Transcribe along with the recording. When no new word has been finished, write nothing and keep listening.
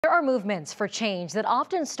are movements for change that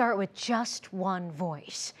often start with just one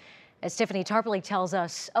voice. As Tiffany Tarpley tells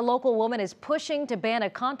us, a local woman is pushing to ban a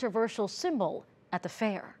controversial symbol at the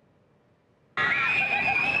fair.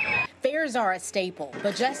 Fairs are a staple,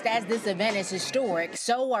 but just as this event is historic,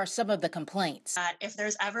 so are some of the complaints. If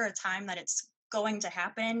there's ever a time that it's going to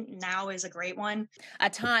happen, now is a great one. A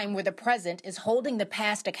time where the present is holding the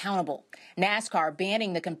past accountable. NASCAR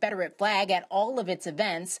banning the Confederate flag at all of its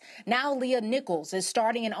events. Now Leah Nichols is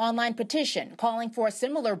starting an online petition calling for a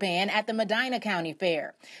similar ban at the Medina County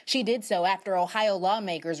Fair. She did so after Ohio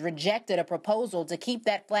lawmakers rejected a proposal to keep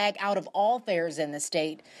that flag out of all fairs in the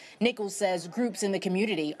state. Nichols says groups in the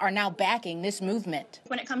community are now backing this movement.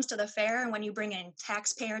 When it comes to the fair and when you bring in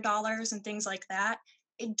taxpayer dollars and things like that,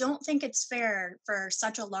 I don't think it's fair for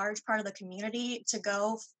such a large part of the community to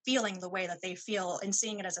go feeling the way that they feel and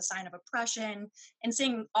seeing it as a sign of oppression and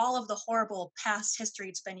seeing all of the horrible past history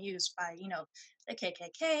it's been used by, the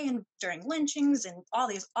KKK and during lynchings and all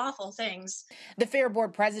these awful things. The Fair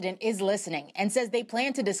Board president is listening and says they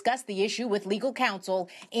plan to discuss the issue with legal counsel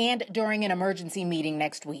and during an emergency meeting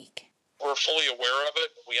next week. We're fully aware of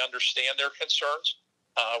it. We understand their concerns.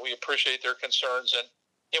 We appreciate their concerns, and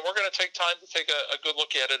we're going to take time to take a good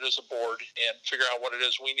look at it as a board and figure out what it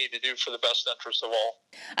is we need to do for the best interest of all.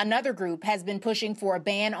 Another group has been pushing for a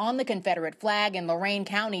ban on the Confederate flag in Lorain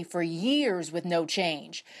County for years with no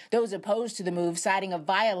change. Those opposed to the move citing a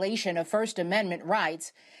violation of First Amendment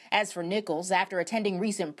rights. As for Nichols, after attending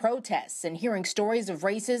recent protests and hearing stories of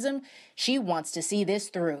racism, she wants to see this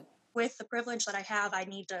through. With the privilege that I have, I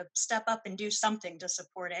need to step up and do something to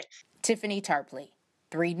support it. Tiffany Tarpley,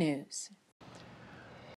 3 News.